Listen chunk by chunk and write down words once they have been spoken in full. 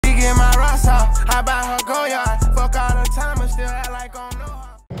I buy her go yard. Fuck all the time, I still act like I don't know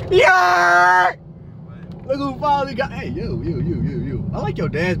her. Yeah! Look who finally got. Hey, you. I like your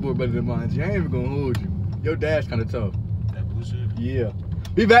dashboard better than mine, G. I ain't even gonna hold you. Your dash kind of tough. That blue shit? Yeah.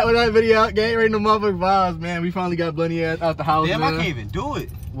 We back with another video. Gang right in the motherfucking vibes, man. We finally got Bunny ass out the house. Damn, man. I can't even do it.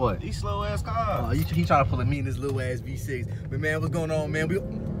 What? These slow ass cars. He trying to pull a me in this little ass V6. But man, what's going on, man?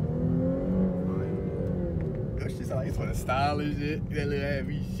 That shit sound like it's for the style and shit. That little ass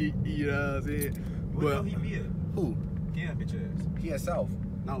V6, you know what I'm saying? What he be at? Who? Yeah, bitch ass. He at South.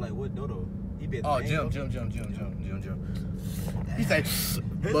 Not like what Dodo. He be at Oh, the Jim. He said,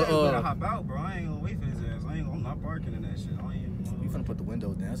 but better hop out, bro. I ain't gonna wait for his ass. I'm not parking in that shit. I ain't even. We finna put the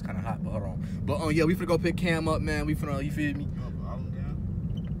windows down. It's kind of hot, but hold on. But yeah, we finna go pick Cam up, man. We finna, you feel me?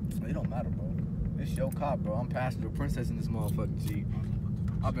 It don't matter, bro. It's your car, bro. I'm passenger princess in this motherfucker, G.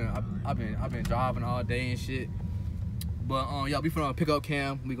 I've been driving all day and shit. But yeah, we finna pick up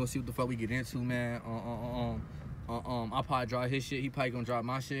Cam. We gonna see what the fuck we get into, man. I'll probably drive his shit. He probably gonna drive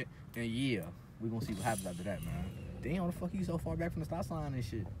my shit. And yeah, we gonna see what happens after that, man. Damn, what the fuck you so far back from the stop sign and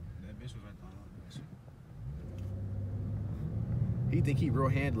shit? That bitch was right there. He think he real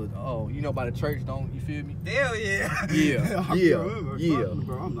handler. Oh, you know about the church, don't you feel me? Hell yeah. Yeah.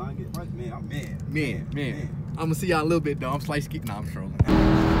 Bro, I'm not getting right, man. I'm mad. Man. I'm gonna see y'all a little bit though. I'm slice ski. Nah, I'm trolling.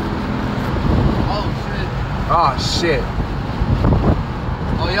 Oh shit.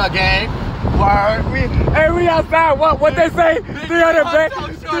 Oh yeah, gang. Word. We outside. What they say? 300 bags.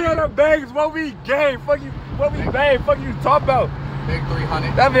 300 bags. What we gang? Fuck you. What we bang? Fuck you talk about? Big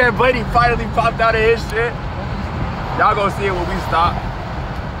 300. That man Buddy finally popped out of his shit. Y'all gonna see it when we stop.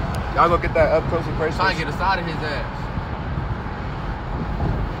 Y'all gonna get that up close and personal. Trying to get a side of his ass.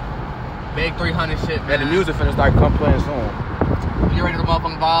 Big 300 shit, man. Man, the music finna start come playing soon. You ready to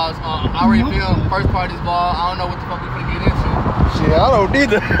motherfucking balls? I already feel first part of this ball. I don't know what the fuck we finna get into. Shit, I don't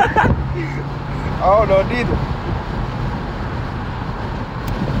neither. I don't know neither.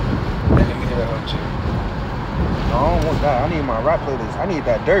 No, I don't want that. I need my rap playlist. I need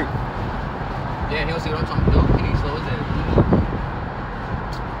that dirt. Yeah, he don't see what I'm trying to do. He needs to slow his ass.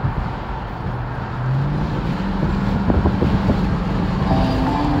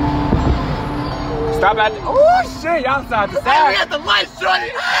 Stop at the. Oh shit, y'all outside the side. Hey, we at the light, shorty.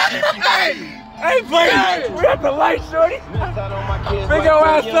 Hey, buddy. We at the light, shorty. Big your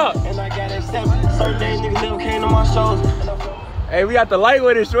ass up. And I got accepted. Certain days niggas never came to my shows. Hey, we got the light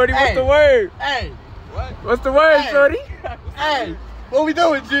with it, shorty. What's the word? Hey. What? What's the word, shorty? Hey. What we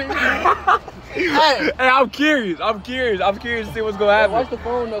doing, G? Hey, I'm curious to see what's gonna happen. Watch the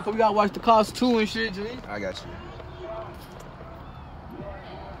phone though, cause we gotta watch the cars too and shit, G. I got you.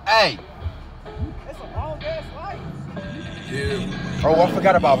 Hey. That's a long ass light. Yeah. Oh, I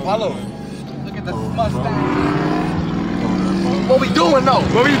forgot about Apollo. Look at the Mustang. What we doing though?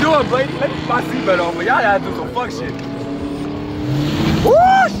 What we doing, Blady? Let me put my seatbelt on, but y'all gotta do some fuck shit.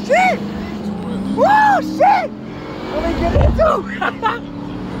 Woo shit! Woo shit! What we get into?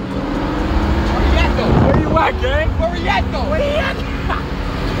 Where you at, gang? Where we at though? Where you at?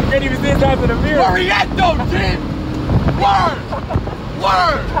 Can't even see his ass in the mirror. Where we at though, G? Word!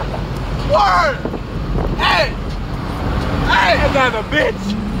 Hey! That guy's a bitch.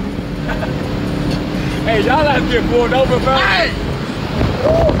 Hey, y'all have to get pulled over, bro. Hey!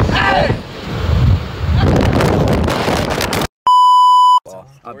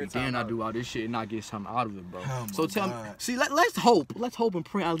 I'll be damned I do all this shit and not get something out of it, bro. Oh so tell me, see, let's hope and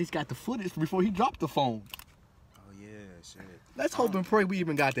pray I at least got the footage before he dropped the phone. Oh yeah, shit. Let's hope and pray we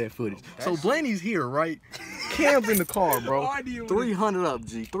even got that footage. So Blaney's here, right? Cam's in the car, bro. 300 up,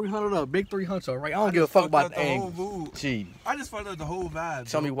 G. 300 up. Big 300, right? I don't give a fuck about the angle. Gee. I just fucked up the whole vibe.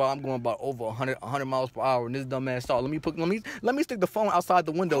 Tell me why I'm going about over 100 miles per hour and this dumb ass start. Let me stick the phone outside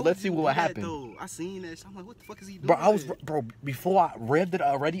the window. Let's see what will happen. I seen that shit. I'm like, what the fuck is he doing? Bro, before I revved it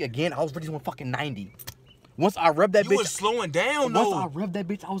already again, I was already doing fucking 90. Once I revved that bitch. You was slowing down, though. Once I revved that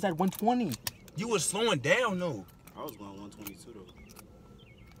bitch, I was at 120. You was slowing down, though. I was going 122, though.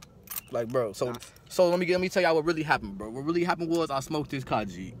 Like, bro, so let me tell y'all what really happened, bro. What really happened was I smoked this car,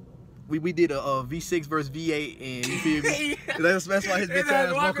 G. We did a V6 versus V8, and you feel me? That's why his bitch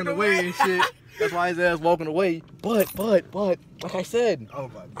ass walking away and shit. That's why his ass walking away. But like I said,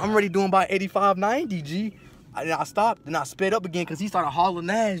 I'm already doing about 85, 90, G. I stopped, and I sped up again because he started hauling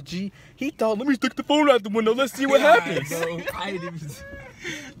ass, G. He thought, let me stick the phone out the window. Let's see what happens. Bro, I ain't even...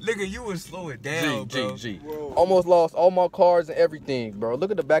 Nigga, you was slowing down, bro. G. Almost lost all my cards and everything, bro.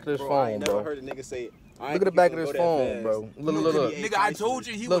 Look at the back of this phone, I ain't bro. never heard a nigga say, look at the back of this phone, bro. Look. Nigga, I told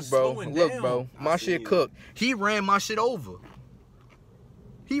you he was slowing down. Look, bro. My shit cooked. He ran my shit over.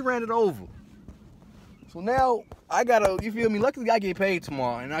 He ran it over. So now I gotta, you feel me? Luckily I get paid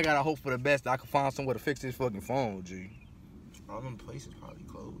tomorrow, and I gotta hope for the best that I can find somewhere to fix this fucking phone, G. All them places probably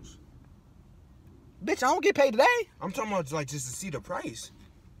closed. Bitch, I don't get paid today. I'm talking about like just to see the price.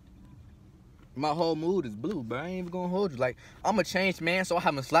 My whole mood is blue, bro. I ain't even gonna hold you. Like, I'm a changed man, so I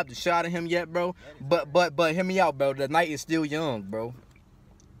haven't slapped the shot at him yet, bro. But hear me out, bro. The night is still young, bro.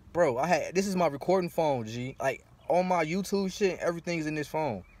 Bro, this is my recording phone, G. Like, all my YouTube shit, everything's in this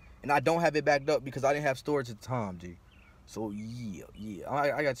phone. And I don't have it backed up because I didn't have storage at the time, G. So, yeah.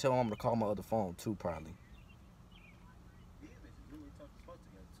 I gotta tell my mama to call my other phone, too, probably.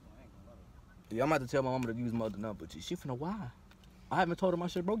 Yeah, I'm about to tell my mama to use my other number, G. She finna why? I haven't told her my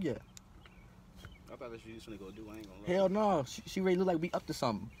shit broke yet. I thought that's what you just finna go do. I ain't gonna lie. Hell no. She ready to look like we up to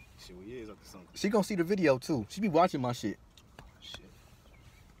something. Shit, we is up to something. She gonna see the video, too. She be watching my shit. Shit.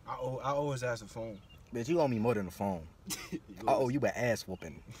 I always ask a phone. Bitch, you owe me more than a phone. I owe you an ass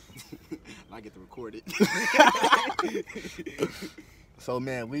whooping. I get to record it. So,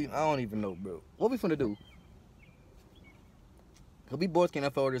 man, I don't even know, bro. What we finna do? Cause we boys can't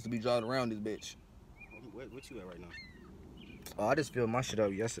afford this to be driving around this bitch. What you at right now? Oh, I just filled my shit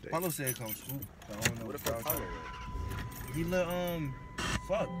up yesterday. Paulo said come scoop. So I don't know What the fuck Paulo at? He let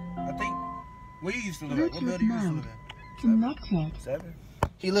fuck. I think where you used to live at? What building you used to live at? Connected. 7?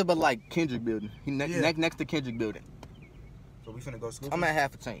 He live by like Kendrick building. He Yeah. next to Kendrick building. So we finna go scoop. I'm at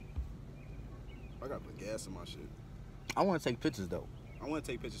half a tank. I gotta put gas in my shit. I want to take pictures though. I want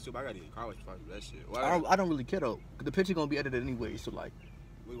to take pictures too, but I gotta get in college before I do that shit. Well, I don't really care though. Cause the picture gonna be edited anyway. So like,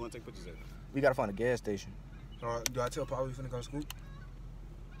 we want to take pictures at. we gotta find a gas station. So do I tell Paulo we finna go scoop?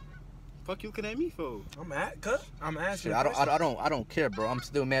 Fuck you looking at me for? I'm asking. Shit, I don't care, bro. I'm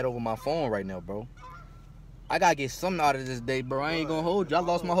still mad over my phone right now, bro. I gotta get something out of this day, bro. I ain't gonna hold you. I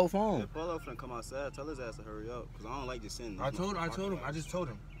lost my whole phone. If Paulo finna come outside, tell his ass to hurry up, cause I don't like just sitting. I told him. I just told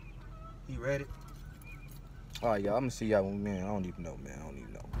him. He read it. All right, y'all. I'm gonna see y'all when, man. I don't even know, man. I don't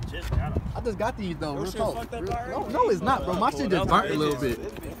even know. Just got 'em. I just got these though. Your Real shit talk. fucked up Real- already? No, it's not, bro. My shit just burnt a little bit.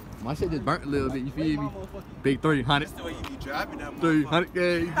 It's My shit just burnt a little bit. You feel me? Big 300. the way you be driving that 300.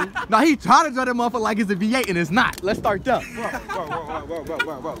 Yeah. Nah, he trying to drive that motherfucker like it's a V8 and it's not. Let's start up. Bro.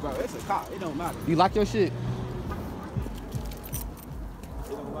 It's a cop. It don't matter. You lock your shit. It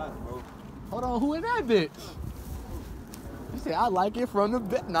don't matter, bro. Hold on, who in that bitch? You said I like it from the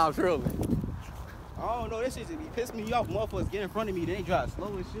bit. Nah, truly. I don't know. This shit just be pissing me off. Motherfuckers get in front of me, they drive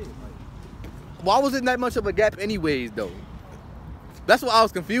slow as shit. Like, Why was it that much of a gap anyways, though? That's what I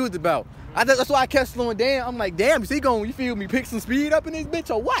was confused about. That's why I kept slowing down. I'm like, damn, is he going, you feel me, pick some speed up in this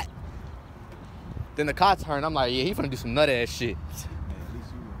bitch or what? Then the car turned. I'm like, yeah, he finna do some nut ass shit.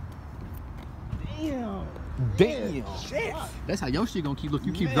 Damn. shit. That's how your shit gonna keep look.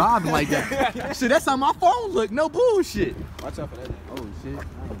 You keep driving like that. Shit, that's how my phone look. No bullshit. Watch out for that. Oh shit.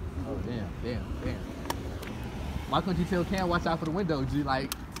 Oh damn. Why couldn't you tell Cam watch out for the window, G?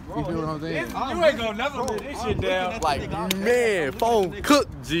 Like, you feel what I'm saying? You ain't gonna never put this shit down. Like, man, phone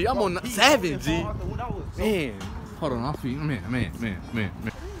cooked, G. I'm on 7, G. Man, hold on, I'm feeling, man.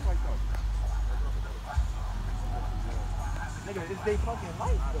 Nigga, it's they fucking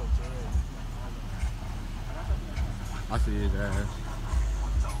life though. I see his ass.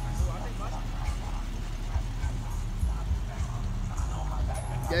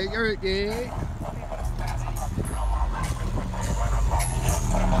 Yeah, you're it,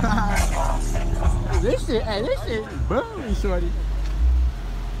 This shit, boom, shorty.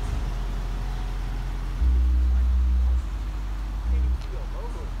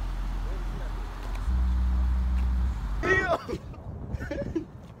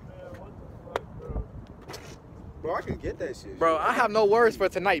 Bro, I can get that shit. Bro, I have no words for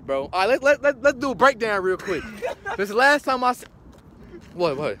tonight, bro. All right, let's do a breakdown real quick. This is the last time I.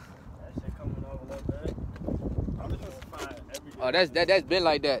 What? That shit coming over a little bit. I'm just gonna find every Oh, that's been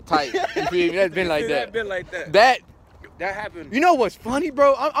like that, tight. You feel me? That's been like that. been like that. That happened. You know what's funny,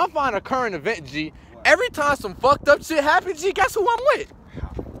 bro? I'm finding a current event, G. Every time some fucked up shit happens, G, guess who I'm with?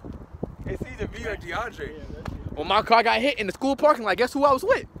 It's either V or DeAndre. When my car got hit in the school parking lot, guess who I was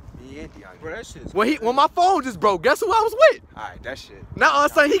with? Me and DeAndre. Bro, that shit's When my phone just broke, guess who I was with? Alright, that shit. Now all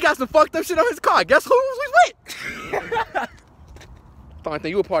of a sudden he got some fucked up shit on his car. Guess who he was with? I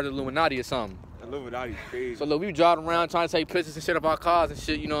think you were part of the Illuminati or something. Illuminati's crazy. So look, we driving around trying to take pictures and shit of our cars and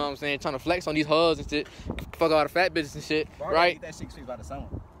shit, you know what I'm saying? Trying to flex on these hubs and shit. Fuck all the fat bitches and shit, right? That shit fixed by the summer.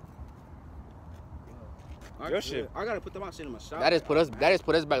 Your shit. I gotta put them out shit in my shop. That has put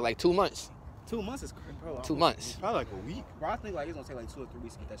us back like 2 months. 2 months is crazy, bro. 2 months. Probably like a week. Bro, I think like it's gonna take like 2 or 3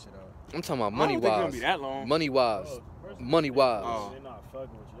 weeks to get that shit out. I'm talking about I money don't think it's gonna wise. be that long. Money wise. Money wise. Oh. They're not fucking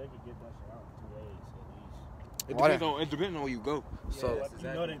with you. They could get that shit out in 2 days at least. It Why depends on where you go. So Yeah, you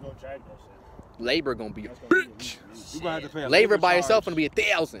know they gonna drag that shit. labor gonna be a bitch. You gonna have to pay a Labor by charge. itself gonna be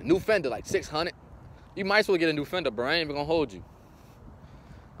 1,000. New fender like 600. You might as well get a new fender, bro. I ain't even gonna hold you.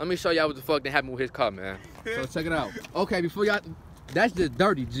 Let me show y'all what the fuck that happened with his car, man. So check it out. Okay, before y'all, that's just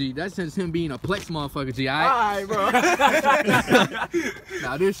dirty, G. That's just him being a Plex motherfucker, G. Alright, bro.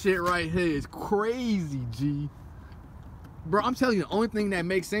 Now this shit right here is crazy, G. Bro, I'm telling you, the only thing that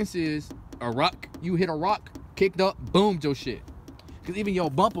makes sense is a rock. You hit a rock, kicked up, boomed your shit. Cause even your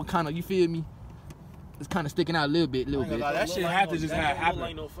bumper kind of, you feel me? It's kind of sticking out a little bit. That shit had to just happen.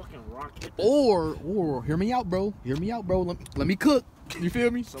 Like no fucking rock hit this. Or hear me out, bro. Hear me out, bro. Let me cook. You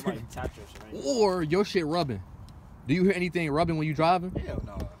feel me? Somebody tapped your shit. Right? Or your shit rubbing. Do you hear anything rubbing when you driving? Hell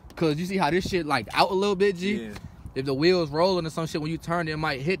no. Cause you see how this shit like out a little bit, G. Yeah. If the wheels rolling or some shit, when you turn, it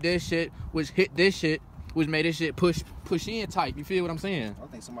might hit this shit, which hit this shit, which made this shit push in tight. You feel what I'm saying? I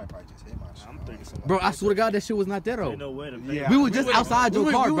think somebody probably just hit my shit. I'm thinking somebody. Bro, I swear to God, that shit was not there though. Ain't no way to pay. Yeah. We was just outside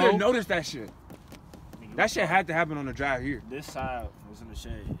your car, We bro. would've noticed that shit. That shit had to happen on the drive here. This side was in the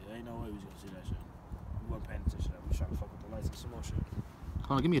shade. There ain't no way we was gonna see that shit. We wasn't paying attention. We was trying to fuck with the lights and some more shit.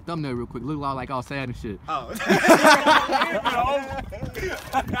 Hold on, give me a thumbnail real quick. Look like all sad and shit. Oh.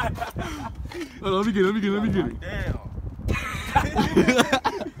 Let me get it. Damn.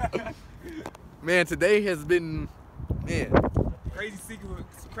 Man, today has been, man. Crazy sequence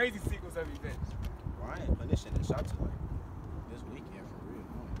of events. Well, I ain't putting this shit in the shop till like this weekend for real.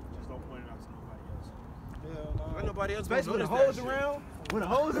 Just don't point it out to nobody else. Hell no. Ain't nobody else Especially gonna when notice the that hoes shit. around. When the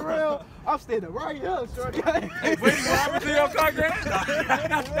hoes around, I'm standing right here, shorty. Hey, wait, you want me to your car, Grant?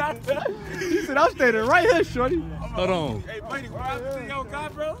 He said, I'm standing right here, shorty. Hold on. Hey, buddy, what happened to your car,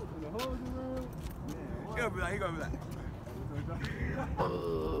 bro? He gonna be like.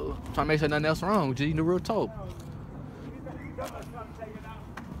 Trying to make sure nothing else wrong, G. The real talk.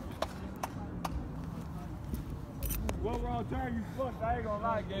 One wrong turn, you fucked. I ain't gonna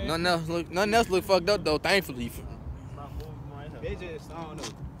lie, gang. Nothing else look fucked up though, thankfully. They just, I don't know. It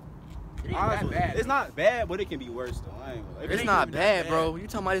ain't that Honestly, bad. it's not bad, but it can be worse though. I ain't gonna lie. It's not bad, bro. You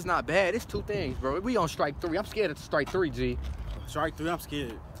talking about it's not bad? It's two things, bro. We on strike 3. I'm scared of strike 3, G. Strike 3, I'm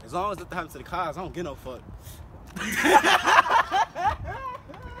scared. As long as it happens to the cars, I don't get no fuck.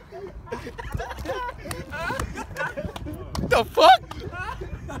 The fuck?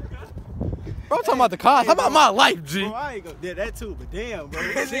 Bro, I'm talking about the cars. How about my life, G? Bro, I ain't gonna do that too, but damn, bro.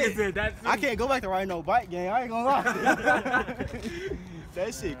 Nigga said that too. I can't go back to riding no bike, gang. I ain't gonna lie.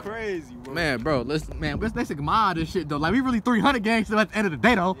 That shit crazy, bro. Man, bro, let's take a mind this shit though. Like we really 300 gang still at the end of the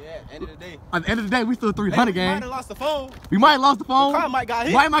day though. Yeah, end of the day. At the end of the day, we still 300 Hey, we might gang. have lost the phone. We might have lost the phone. The car might got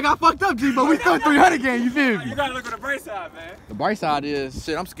hit. Might got fucked up, G, but we still 300 gang. You feel me? You gotta look on the bright side, man. The bright side is,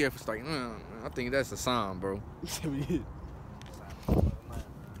 shit, I'm scared for strike. I think that's a sign, bro.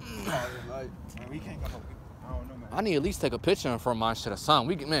 We can't go. I don't know, man. I need to at least take a picture in front of my shit or something.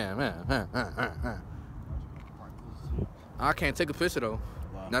 We can, man. I can't take a picture though.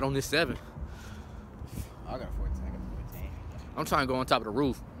 Wow. Not on this 7. I got 14. I'm trying to go on top of the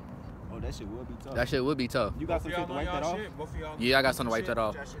roof. Oh, that shit would be tough. That shit would be tough. You got some shit to wipe that off? Yeah, I got something to wipe that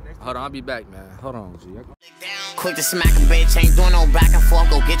off. Hold on, I'll be back, man. Hold on, G. Quick to smack a bitch, ain't doing no back and forth.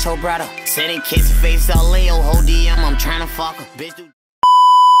 Go get your brother. Sitting kiss your face, all in your whole DM. I'm trying to fuck her. Bitch, do.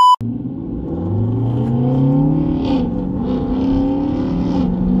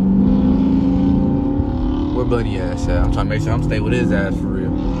 Where Buddy ass at? I'm trying to make sure I'm stay with his ass for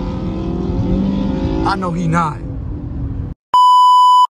real. I know he not.